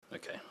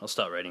I'll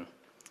start reading.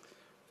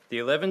 The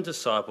 11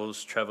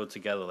 disciples travelled to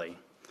Galilee,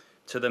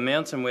 to the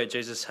mountain where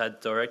Jesus had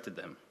directed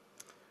them.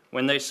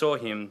 When they saw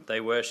him, they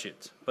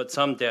worshipped, but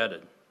some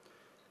doubted.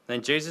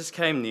 Then Jesus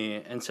came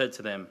near and said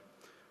to them,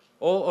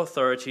 "All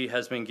authority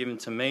has been given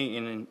to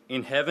me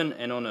in heaven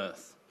and on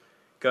earth.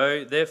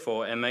 Go,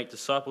 therefore, and make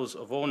disciples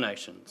of all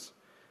nations,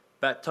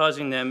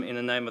 baptizing them in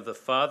the name of the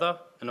Father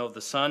and of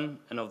the Son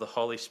and of the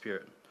Holy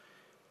Spirit,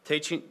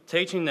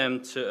 teaching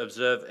them to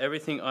observe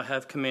everything I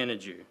have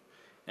commanded you.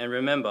 And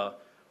remember,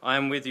 I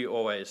am with you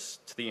always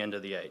to the end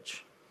of the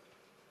age."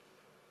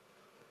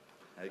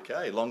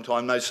 Okay, long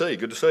time no see.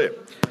 Good to see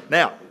you.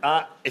 Now,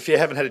 if you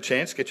haven't had a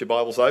chance, get your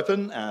Bibles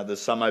open.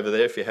 There's some over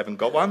there if you haven't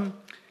got one.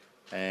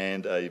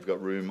 And you've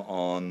got room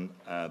on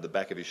the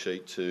back of your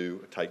sheet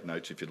to take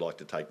notes if you'd like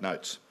to take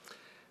notes.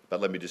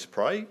 But let me just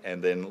pray,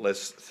 and then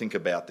let's think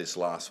about this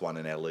last one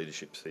in our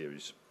leadership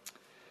series.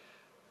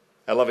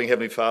 Our loving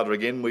Heavenly Father,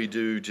 again, we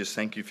do just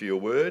thank you for your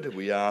word.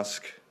 We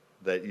ask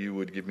that you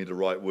would give me the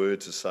right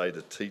words to say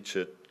to teach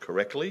it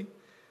correctly,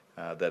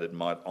 that it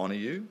might honour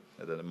you,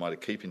 that it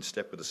might keep in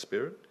step with the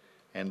Spirit.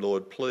 And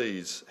Lord,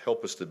 please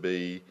help us to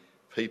be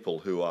people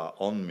who are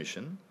on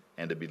mission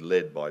and to be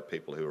led by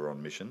people who are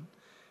on mission.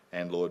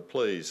 And Lord,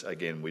 please,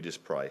 again, we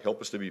just pray, help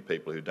us to be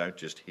people who don't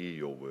just hear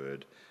your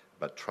word,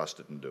 but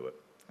trust it and do it.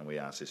 And we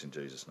ask this in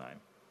Jesus'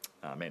 name.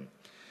 Amen.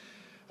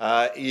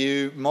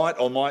 You might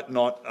or might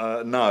not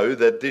know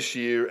that this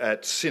year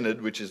at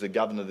Synod, which is the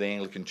governor of the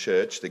Anglican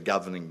Church, the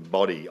governing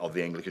body of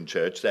the Anglican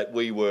Church, that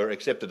we were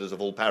accepted as a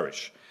full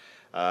parish.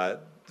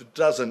 It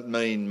doesn't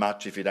mean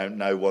much if you don't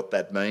know what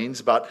that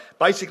means, but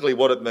basically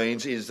what it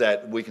means is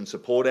that we can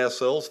support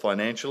ourselves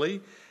financially.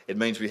 It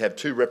means we have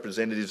 2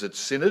 representatives at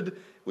Synod,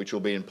 which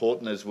will be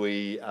important as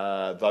we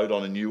vote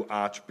on a new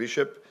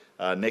Archbishop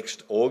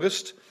next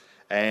August,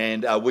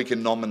 and we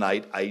can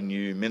nominate a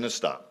new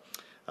minister.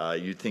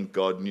 You'd think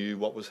God knew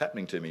what was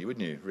happening to me,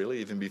 wouldn't you, really,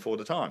 even before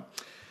the time?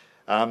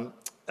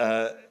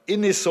 In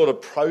this sort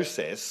of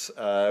process,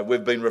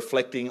 we've been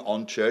reflecting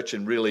on church,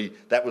 and really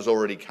that was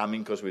already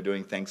coming because we're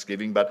doing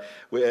Thanksgiving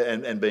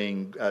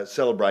and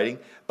celebrating.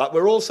 But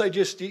we're also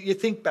just, you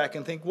think back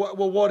and think, well,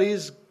 what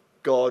is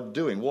God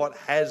doing? What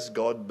has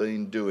God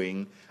been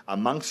doing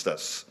amongst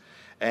us?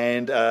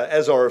 And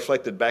as I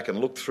reflected back and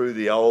looked through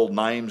the old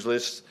names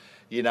lists,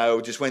 you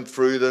know, just went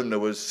through them. There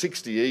was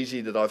 60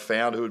 easy that I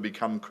found who had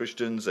become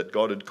Christians that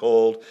God had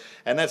called.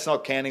 And that's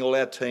not counting all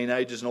our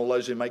teenagers and all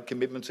those who make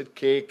commitments at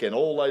Kick and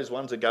all those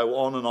ones that go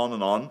on and on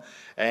and on.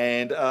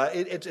 And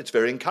it's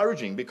very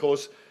encouraging,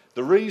 because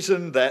the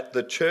reason that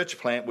the church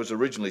plant was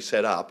originally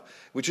set up,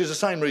 which is the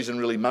same reason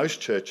really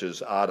most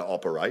churches are to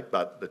operate,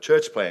 but the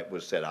church plant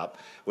was set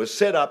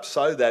up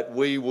so that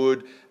we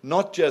would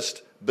not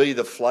just be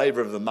the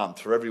flavour of the month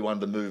for everyone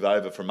to move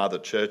over from other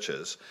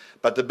churches,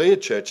 but to be a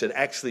church that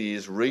actually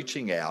is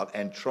reaching out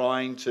and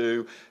trying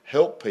to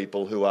help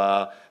people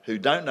who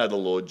don't know the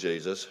Lord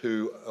Jesus,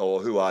 who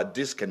are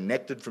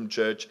disconnected from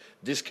church,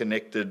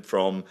 disconnected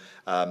from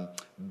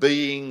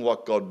being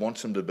what God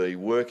wants them to be,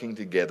 working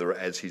together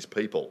as his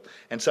people.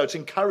 And so it's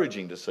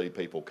encouraging to see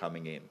people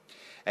coming in.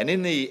 And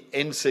in the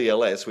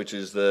NCLS, which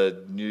is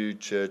the New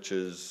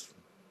Church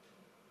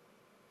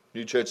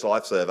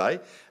Life Survey,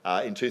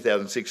 in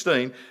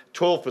 2016,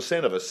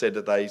 12% of us said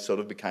that they sort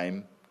of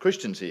became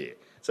Christians here.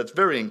 So it's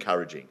very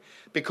encouraging,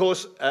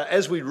 because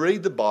as we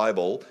read the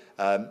Bible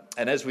and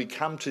as we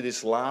come to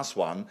this last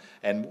one,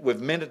 and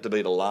we've meant it to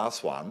be the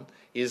last one,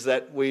 is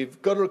that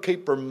we've got to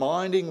keep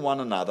reminding one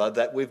another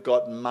that we've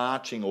got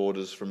marching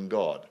orders from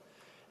God.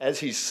 As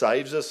he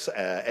saves us,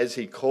 as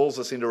he calls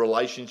us into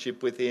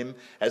relationship with him,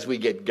 as we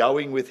get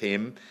going with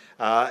him,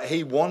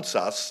 he wants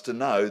us to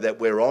know that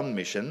we're on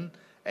mission,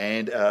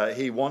 and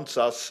he wants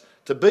us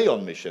to be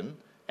on mission,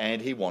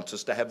 and he wants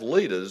us to have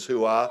leaders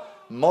who are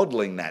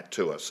modelling that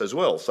to us as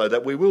well, so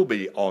that we will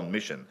be on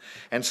mission.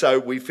 And so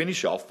we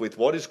finish off with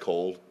what is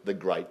called the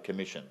Great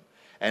Commission.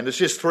 And there's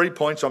just 3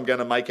 points I'm going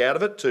to make out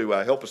of it to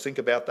help us think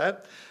about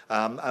that.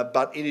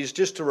 But it is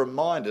just to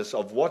remind us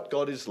of what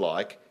God is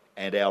like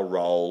and our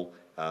role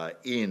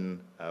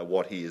in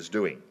what he is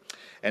doing.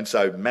 And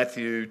so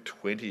Matthew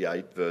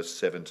 28 verse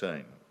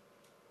 17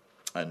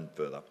 and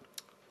further.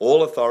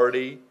 "All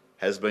authority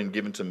has been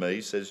given to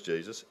me," says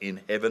Jesus, "in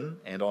heaven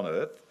and on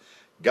earth.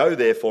 Go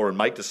therefore and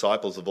make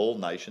disciples of all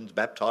nations,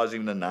 baptizing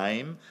in the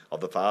name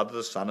of the Father,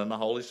 the Son and the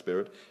Holy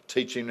Spirit,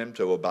 teaching them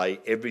to obey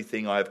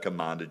everything I have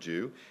commanded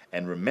you.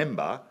 And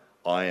remember,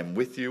 I am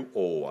with you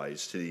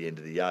always to the end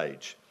of the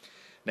age."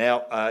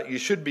 Now, you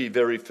should be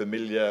very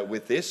familiar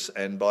with this,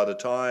 and by the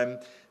time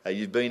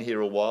you've been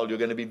here a while, you're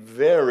going to be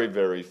very,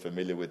 very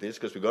familiar with this,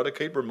 because we've got to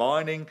keep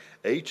reminding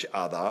each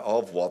other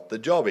of what the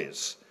job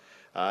is.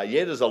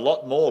 There's a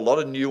lot more, a lot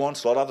of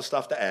nuance, a lot of other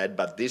stuff to add,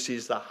 but this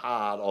is the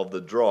heart of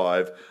the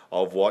drive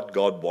of what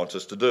God wants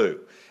us to do.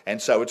 And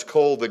so it's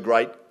called the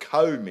Great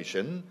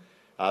Co-Mission,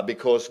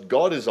 because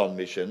God is on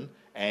mission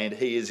and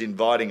he is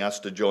inviting us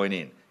to join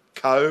in.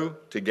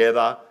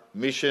 Together,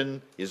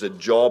 mission is a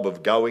job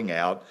of going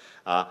out.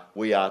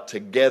 We are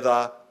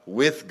together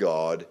with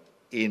God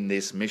in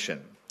this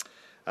mission.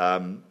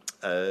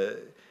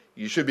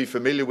 You should be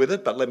familiar with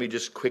it, but let me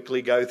just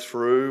quickly go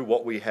through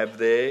what we have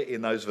there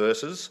in those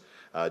verses.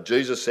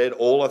 Jesus said,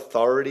 all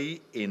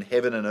authority in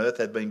heaven and earth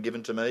have been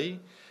given to me.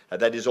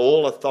 That is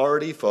all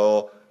authority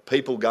for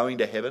people going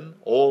to heaven,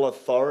 all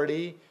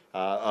authority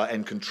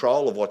and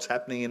control of what's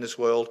happening in this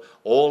world.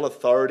 All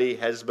authority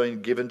has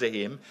been given to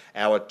him.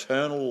 Our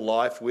eternal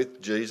life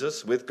with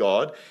Jesus, with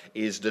God,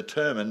 is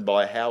determined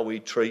by how we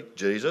treat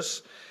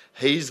Jesus.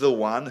 He's the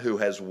one who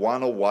has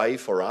won a way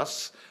for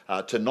us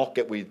to not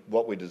get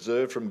what we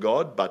deserve from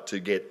God, but to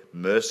get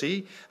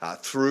mercy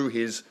through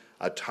his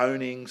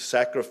atoning,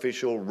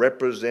 sacrificial,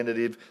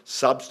 representative,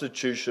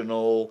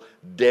 substitutional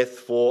death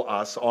for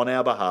us on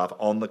our behalf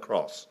on the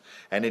cross.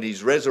 And in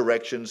his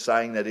resurrection,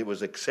 saying that it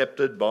was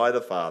accepted by the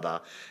Father,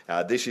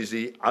 this is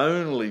the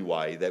only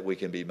way that we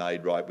can be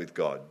made right with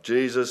God.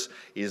 Jesus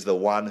is the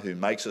one who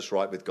makes us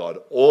right with God.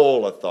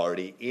 All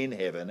authority in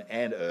heaven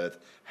and earth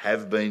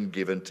have been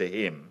given to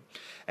him.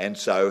 And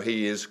so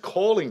he is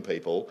calling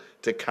people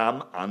to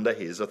come under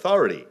his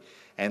authority.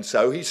 And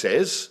so he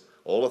says,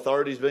 all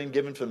authority has been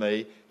given to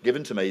me,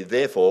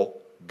 therefore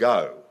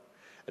go.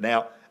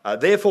 Now,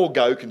 therefore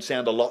go can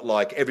sound a lot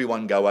like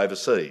everyone go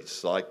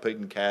overseas, like Pete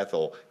and Kath,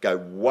 or go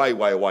way,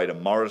 way away to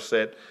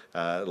Morisset,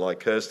 like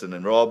Kirsten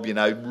and Rob,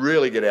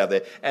 really get out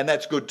there. And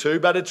that's good too,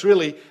 but it's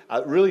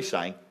really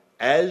saying,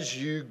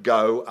 as you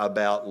go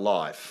about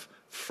life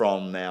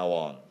from now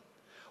on,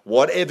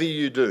 whatever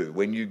you do,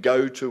 when you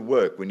go to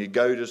work, when you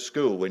go to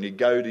school, when you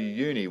go to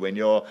uni, when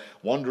you're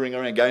wandering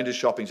around, going to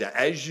shopping, so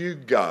as you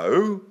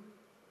go,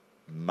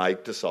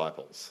 make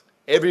disciples.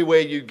 Everywhere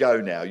you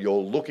go now, you're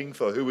looking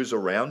for who is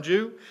around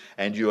you,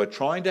 and you are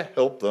trying to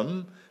help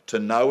them to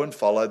know and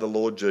follow the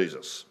Lord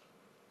Jesus.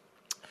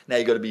 Now,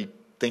 you've got to be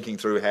thinking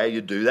through how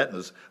you do that, and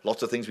there's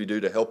lots of things we do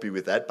to help you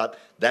with that, but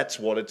that's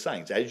what it's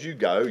saying. So as you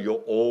go,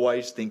 you're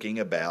always thinking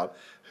about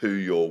who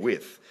you're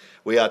with.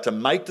 We are to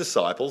make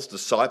disciples.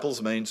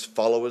 Disciples means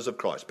followers of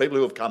Christ, people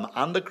who have come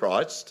under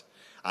Christ,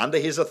 under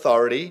his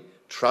authority,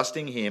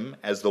 trusting him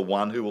as the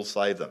one who will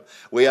save them.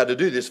 We are to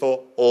do this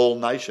for all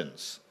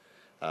nations.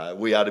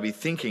 We are to be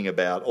thinking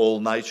about all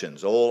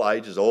nations, all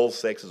ages, all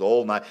sexes,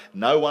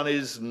 no one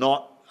is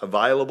not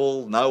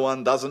available, no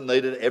one doesn't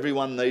need it,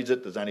 everyone needs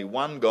it. There's only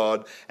one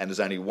God, and there's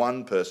only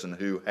one person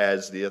who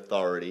has the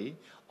authority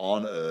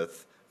on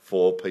earth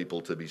for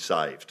people to be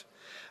saved.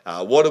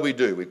 What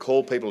do? We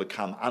call people to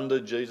come under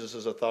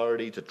Jesus'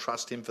 authority, to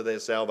trust him for their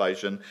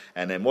salvation,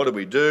 and then what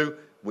do?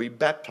 We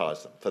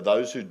baptise them. For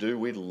those who do,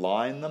 we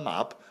line them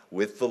up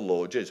with the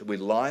Lord Jesus. We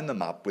line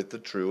them up with the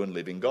true and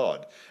living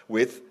God,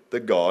 with the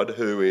God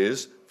who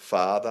is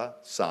Father,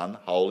 Son,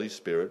 Holy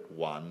Spirit,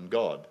 one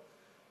God,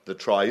 the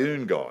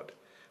triune God.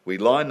 We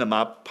line them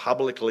up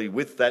publicly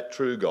with that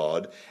true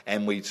God,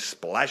 and we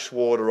splash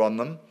water on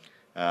them,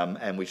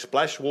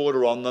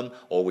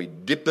 or we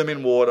dip them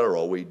in water,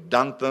 or we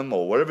dunk them,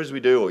 or whatever it is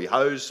we do, or we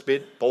hose,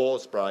 spit, pour,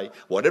 spray,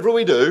 whatever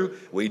we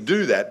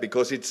do that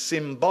because it's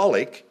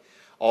symbolic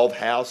of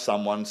how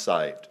someone's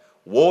saved.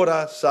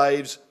 Water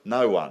saves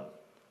no one,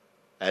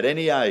 at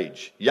any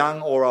age,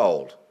 young or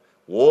old.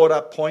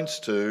 Water points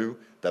to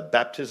the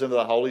baptism of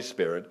the Holy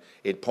Spirit.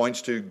 It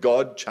points to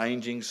God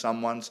changing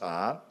someone's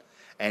heart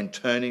and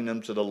turning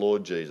them to the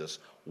Lord Jesus.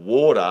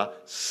 Water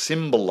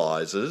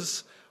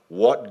symbolises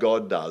what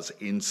God does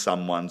in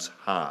someone's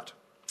heart.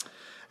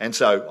 And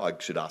so I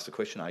should ask the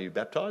question, are you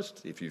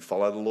baptised? If you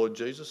follow the Lord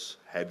Jesus,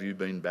 have you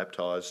been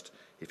baptised?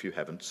 If you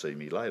haven't, see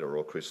me later,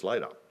 or Chris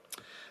later.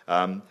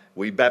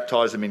 We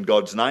baptise them in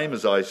God's name,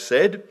 as I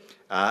said,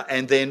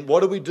 and then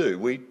what do?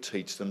 We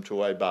teach them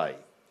to obey.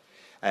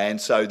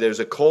 And so there's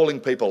a calling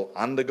people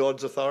under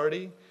God's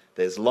authority,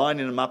 there's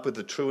lining them up with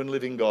the true and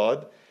living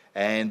God,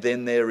 and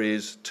then there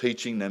is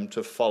teaching them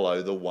to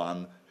follow the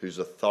one whose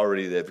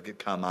authority they've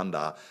come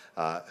under,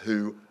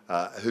 who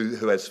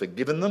has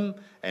forgiven them,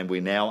 and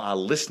we now are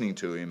listening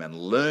to him and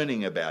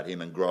learning about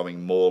him and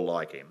growing more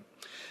like him.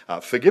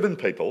 Forgiven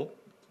people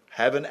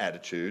have an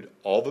attitude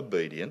of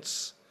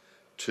obedience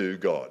to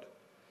God.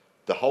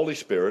 The Holy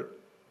Spirit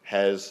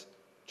has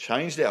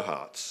changed our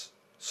hearts,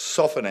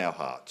 softened our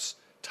hearts,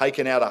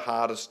 taken out a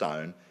heart of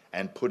stone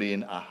and put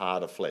in a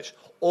heart of flesh.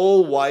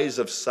 All ways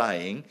of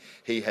saying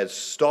he has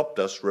stopped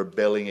us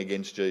rebelling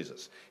against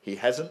Jesus. He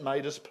hasn't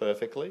made us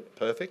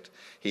perfect.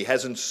 He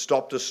hasn't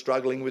stopped us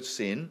struggling with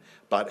sin,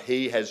 but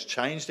he has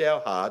changed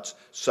our hearts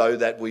so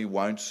that we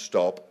won't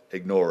stop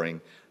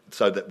ignoring,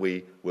 so that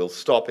we will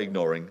stop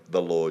ignoring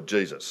the Lord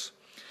Jesus.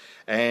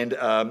 And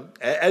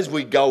as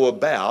we go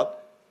about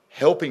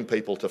helping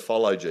people to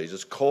follow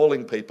Jesus,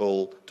 calling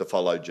people to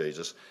follow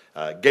Jesus,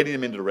 getting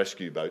them into the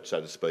rescue boat,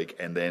 so to speak,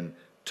 and then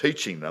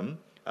teaching them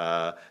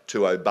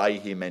to obey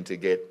him and to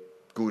get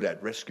good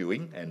at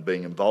rescuing and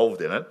being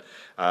involved in it,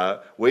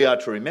 we are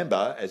to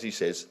remember, as he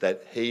says,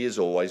 that he is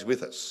always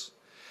with us.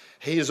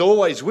 He is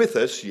always with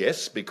us,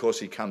 yes, because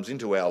he comes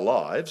into our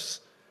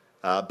lives,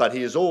 but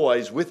he is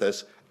always with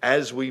us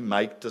as we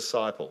make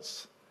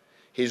disciples.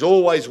 He's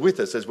always with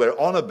us as we're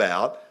on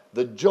about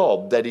the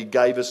job that he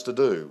gave us to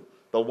do,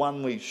 the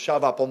one we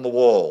shove up on the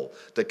wall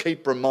to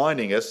keep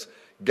reminding us,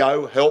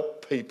 go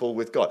help people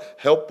with God.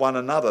 Help one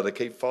another to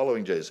keep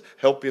following Jesus.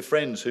 Help your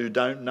friends who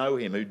don't know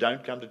him, who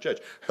don't come to church.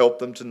 Help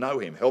them to know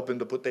him. Help them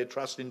to put their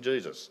trust in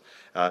Jesus.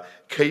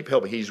 Keep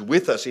helping. He's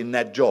with us in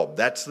that job.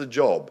 That's the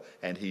job,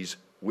 and he's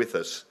with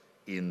us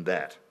in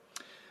that.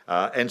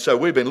 And so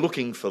we've been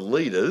looking for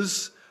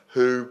leaders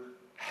who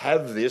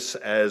have this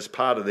as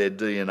part of their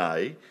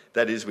DNA.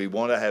 That is, we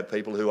want to have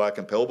people who are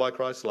compelled by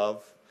Christ's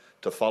love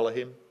to follow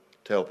him,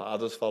 to help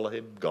others follow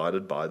him,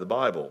 guided by the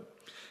Bible.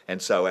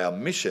 And so our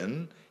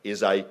mission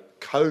is a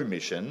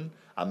co-mission,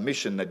 a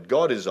mission that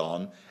God is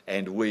on,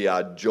 and we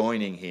are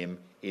joining him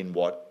in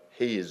what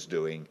he is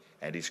doing,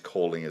 and he's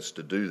calling us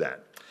to do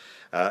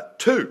that.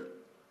 Two.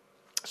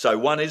 So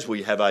one is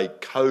we have a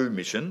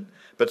co-mission,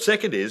 but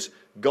second is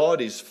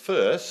God is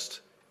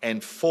first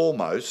and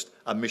foremost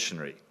a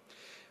missionary.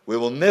 We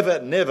will never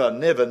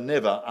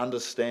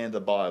understand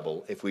the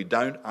Bible if we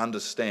don't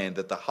understand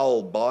that the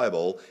whole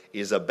Bible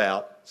is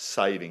about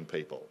saving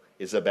people,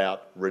 is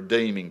about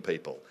redeeming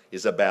people,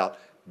 is about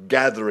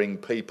gathering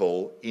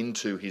people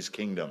into his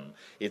kingdom.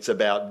 It's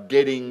about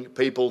getting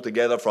people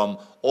together from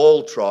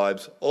all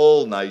tribes,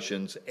 all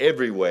nations,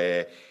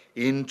 everywhere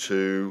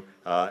into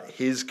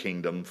his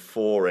kingdom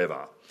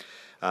forever.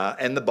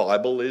 And the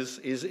Bible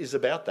is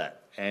about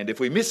that. And if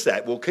we miss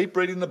that, we'll keep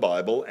reading the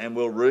Bible and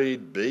we'll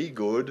read, be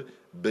good,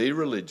 be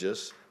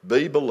religious,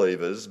 be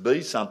believers,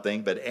 be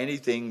something, but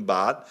anything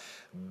but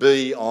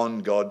be on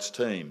God's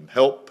team.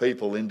 Help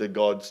people into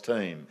God's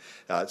team.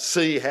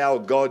 See how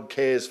God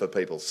cares for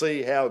people.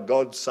 See how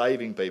God's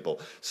saving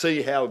people.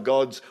 See how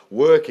God's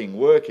working,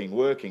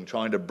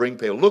 trying to bring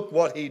people. Look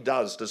what he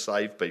does to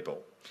save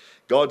people.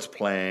 God's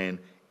plan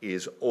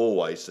is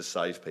always to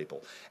save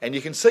people. And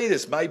you can see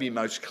this maybe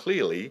most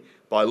clearly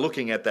by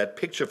looking at that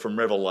picture from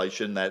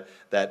Revelation,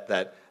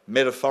 that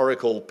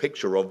metaphorical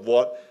picture of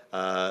what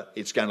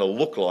it's going to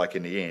look like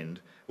in the end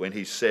when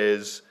he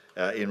says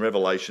in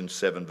Revelation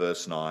 7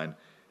 verse 9,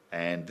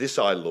 and this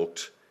I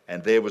looked,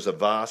 and there was a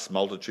vast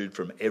multitude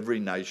from every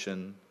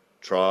nation,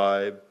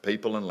 tribe,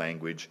 people and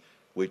language,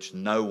 which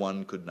no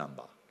one could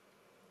number,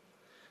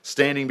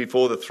 standing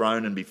before the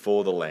throne and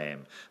before the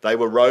Lamb. They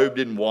were robed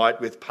in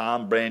white with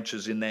palm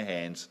branches in their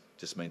hands,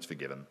 just means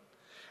forgiven.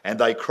 And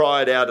they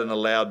cried out in a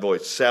loud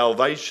voice,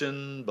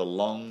 salvation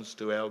belongs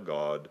to our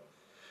God,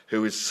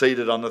 who is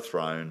seated on the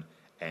throne,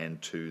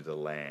 and to the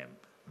Lamb.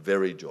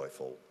 Very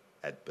joyful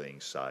at being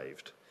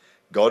saved.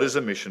 God is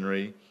a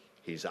missionary.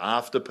 He's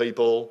after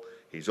people.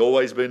 He's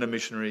always been a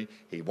missionary.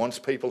 He wants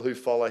people who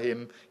follow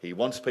him. He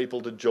wants people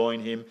to join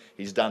him.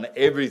 He's done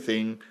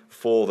everything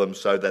for them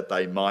so that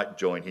they might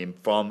join him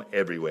from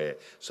everywhere.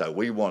 So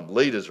we want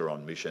leaders who are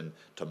on mission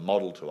to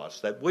model to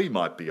us that we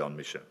might be on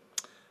mission.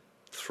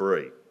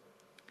 3,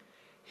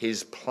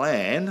 his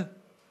plan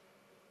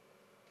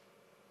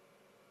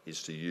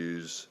is to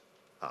use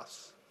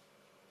us.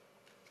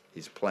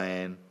 His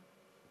plan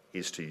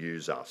is to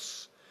use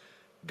us.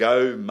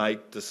 Go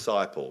make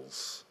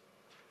disciples,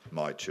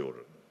 my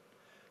children.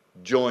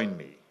 Join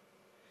me.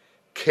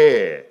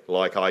 Care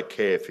like I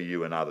care for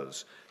you and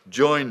others.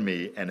 Join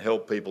me and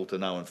help people to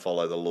know and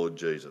follow the Lord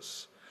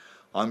Jesus.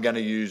 I'm going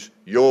to use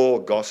your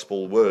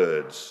gospel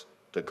words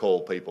to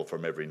call people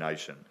from every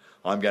nation.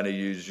 I'm going to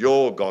use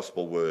your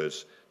gospel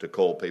words to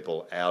call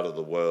people out of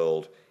the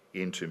world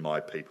into my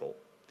people.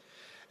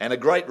 And a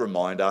great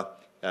reminder,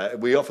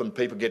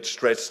 people get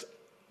stressed,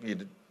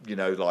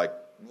 like,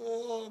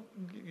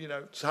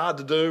 it's hard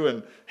to do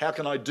and how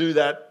can I do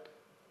that?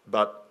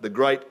 But the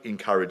great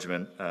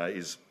encouragement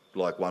is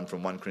like one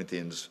from 1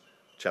 Corinthians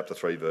chapter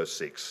 3 verse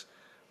 6,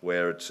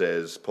 where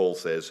Paul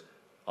says,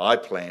 I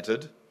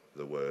planted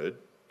the word,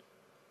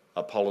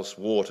 Apollos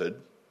watered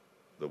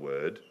the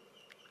word,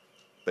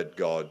 but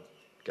God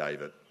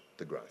gave it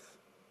the growth.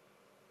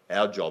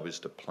 Our job is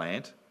to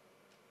plant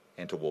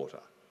and to water.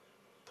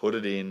 Put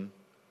it in,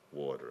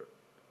 water it.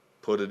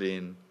 Put it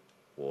in,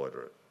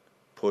 water it.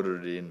 Put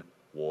it in,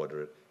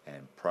 water it,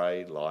 and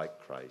pray like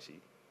crazy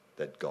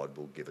that God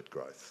will give it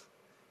growth.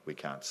 We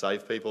can't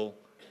save people,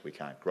 we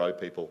can't grow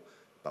people,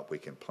 but we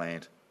can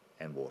plant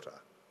and water.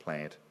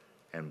 Plant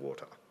and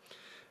water.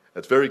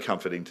 It's very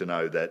comforting to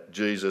know that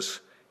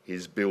Jesus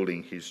is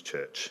building his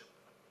church,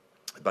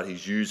 but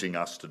he's using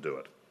us to do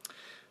it.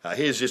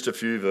 Here's just a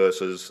few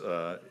verses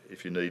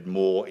if you need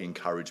more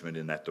encouragement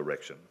in that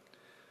direction.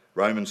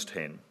 Romans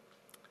 10.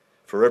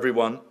 For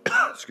everyone,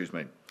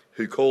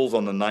 who calls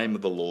on the name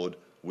of the Lord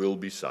will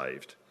be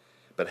saved.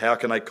 But how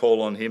can they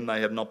call on him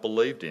they have not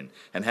believed in?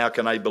 And how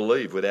can they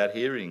believe without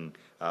hearing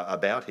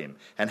about him?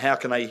 And how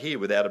can they hear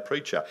without a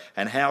preacher?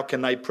 And how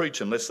can they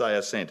preach unless they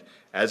are sent?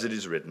 As it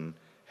is written,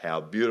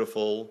 how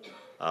beautiful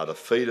are the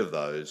feet of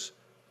those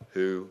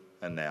who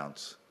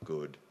announce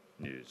good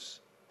news.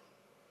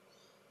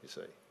 You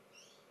see.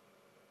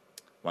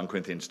 1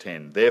 Corinthians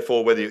 10.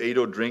 Therefore, whether you eat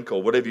or drink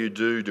or whatever you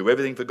do, do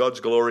everything for God's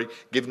glory.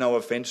 Give no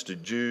offence to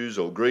Jews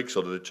or Greeks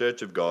or to the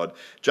church of God,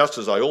 just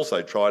as I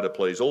also try to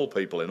please all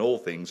people in all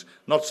things,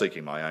 not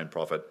seeking my own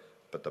profit,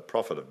 but the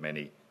profit of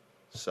many,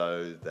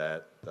 so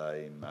that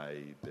they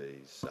may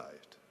be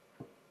saved.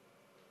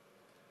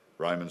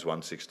 Romans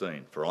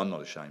 1:16. For I'm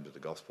not ashamed of the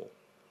gospel,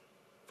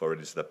 for it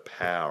is the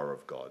power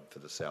of God for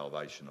the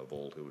salvation of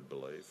all who would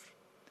believe.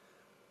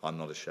 I'm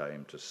not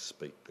ashamed to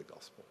speak the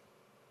gospel.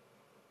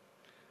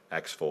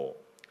 Acts 4.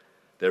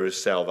 There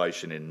is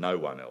salvation in no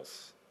one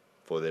else,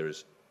 for there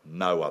is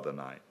no other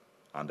name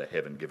under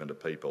heaven given to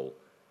people,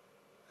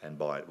 and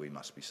by it we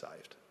must be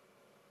saved.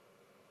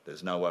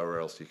 There's nowhere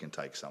else you can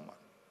take someone.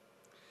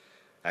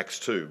 Acts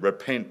 2.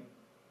 Repent,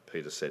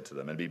 Peter said to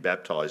them, and be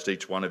baptised,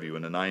 each one of you,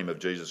 in the name of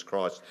Jesus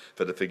Christ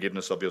for the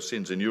forgiveness of your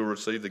sins, and you will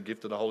receive the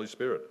gift of the Holy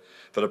Spirit.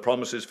 For the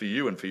promise is for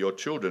you and for your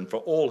children, for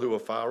all who are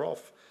far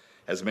off,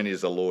 as many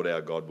as the Lord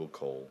our God will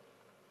call.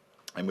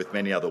 And with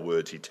many other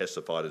words he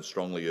testified and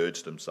strongly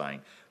urged them,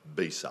 saying,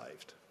 be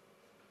saved.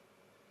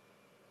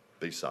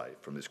 Be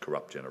saved from this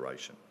corrupt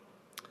generation.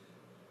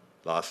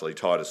 Lastly,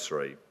 Titus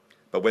 3.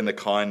 But when the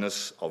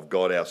kindness of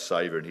God our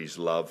Saviour and his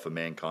love for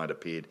mankind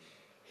appeared,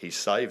 he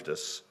saved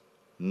us,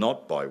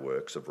 not by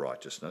works of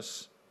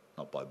righteousness,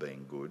 not by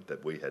being good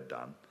that we had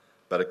done,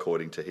 but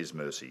according to his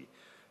mercy,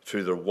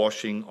 through the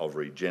washing of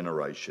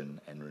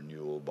regeneration and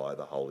renewal by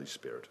the Holy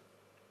Spirit.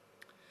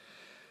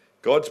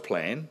 God's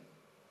plan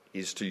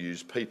is to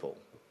use people,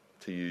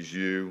 to use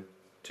you,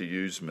 to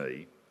use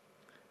me,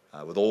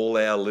 with all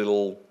our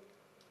little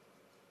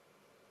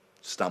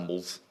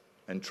stumbles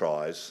and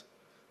tries,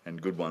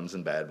 and good ones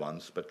and bad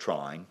ones, but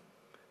trying.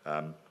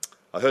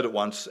 I heard it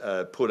once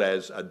put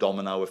as a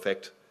domino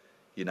effect.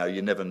 You know,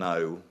 you never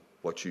know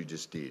what you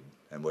just did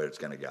and where it's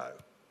going to go.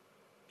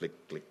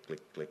 Click, click,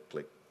 click, click,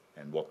 click,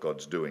 and what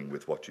God's doing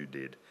with what you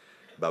did.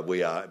 But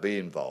be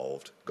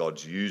involved.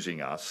 God's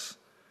using us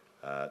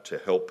to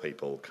help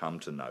people come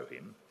to know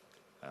him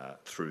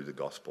through the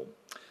gospel.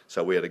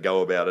 So we are to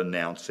go about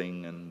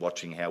announcing and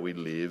watching how we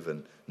live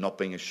and not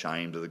being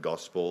ashamed of the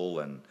gospel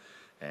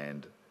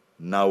and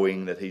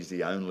knowing that he's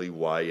the only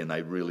way and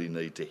they really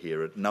need to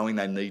hear it, knowing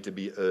they need to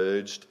be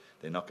urged.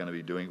 They're not going to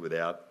be doing it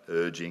without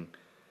urging,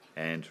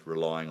 and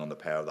relying on the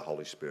power of the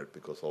Holy Spirit,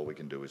 because all we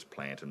can do is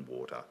plant and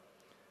water.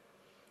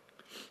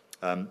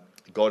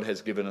 God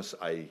has given us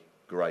a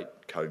great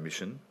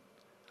commission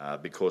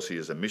because he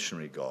is a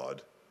missionary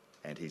God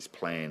and his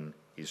plan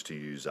is to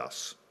use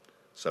us.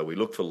 So we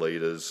look for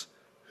leaders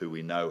who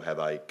we know have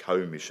a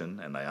co-mission,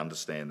 and they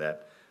understand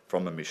that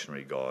from a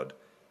missionary God,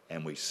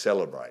 and we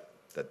celebrate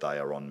that they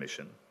are on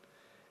mission.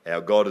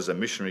 Our God is a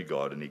missionary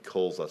God, and he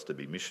calls us to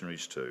be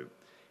missionaries too.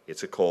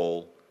 It's a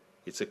call,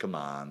 it's a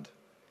command,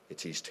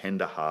 it's his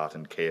tender heart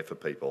and care for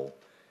people,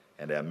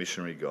 and our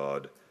missionary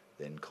God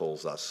then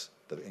calls us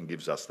and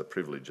gives us the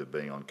privilege of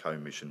being on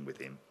co-mission with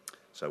him.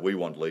 So we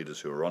want leaders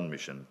who are on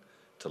mission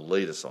to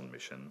lead us on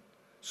mission,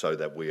 so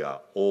that we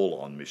are all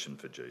on mission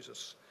for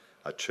Jesus.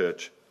 A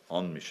church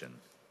on mission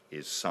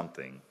is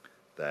something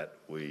that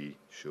we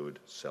should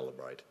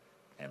celebrate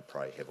and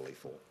pray heavily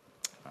for.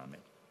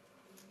 Amen.